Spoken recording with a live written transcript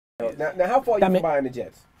Now how far are you from buying the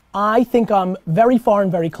Jets? I think I'm very far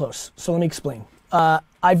and very close. So let me explain.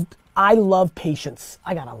 I love patience.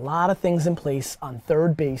 I got a lot of things in place on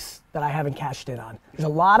third base that I haven't cashed in on. There's a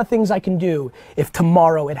lot of things I can do if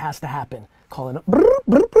tomorrow it has to happen. Call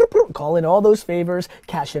in all those favors,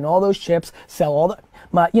 cash in all those chips, sell all the,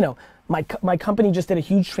 my company just did a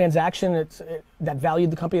huge transaction that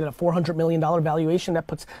valued the company at a $400 million valuation. That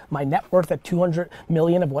puts my net worth at $200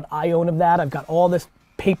 million of what I own of that. I've got all this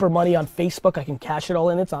paper money on Facebook. I can cash it all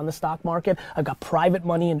in. It's on the stock market. I've got private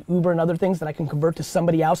money in Uber and other things that I can convert to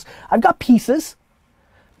somebody else. I've got pieces,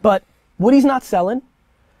 but Woody's not selling.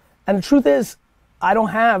 And the truth is, I don't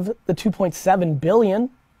have the 2.7 billion.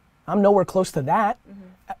 I'm nowhere close to that.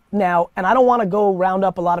 Now, and I don't want to go round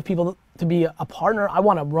up a lot of people to be a partner. I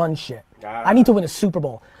want to run shit. I need to win a Super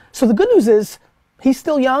Bowl. So the good news is, he's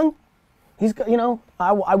still young. He's,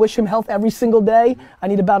 I wish him health every single day. I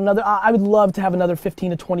need about I would love to have another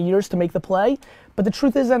 15 to 20 years to make the play. But the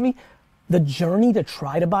truth is, Envy, the journey to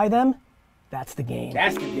try to buy them, that's the game.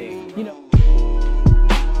 That's the game.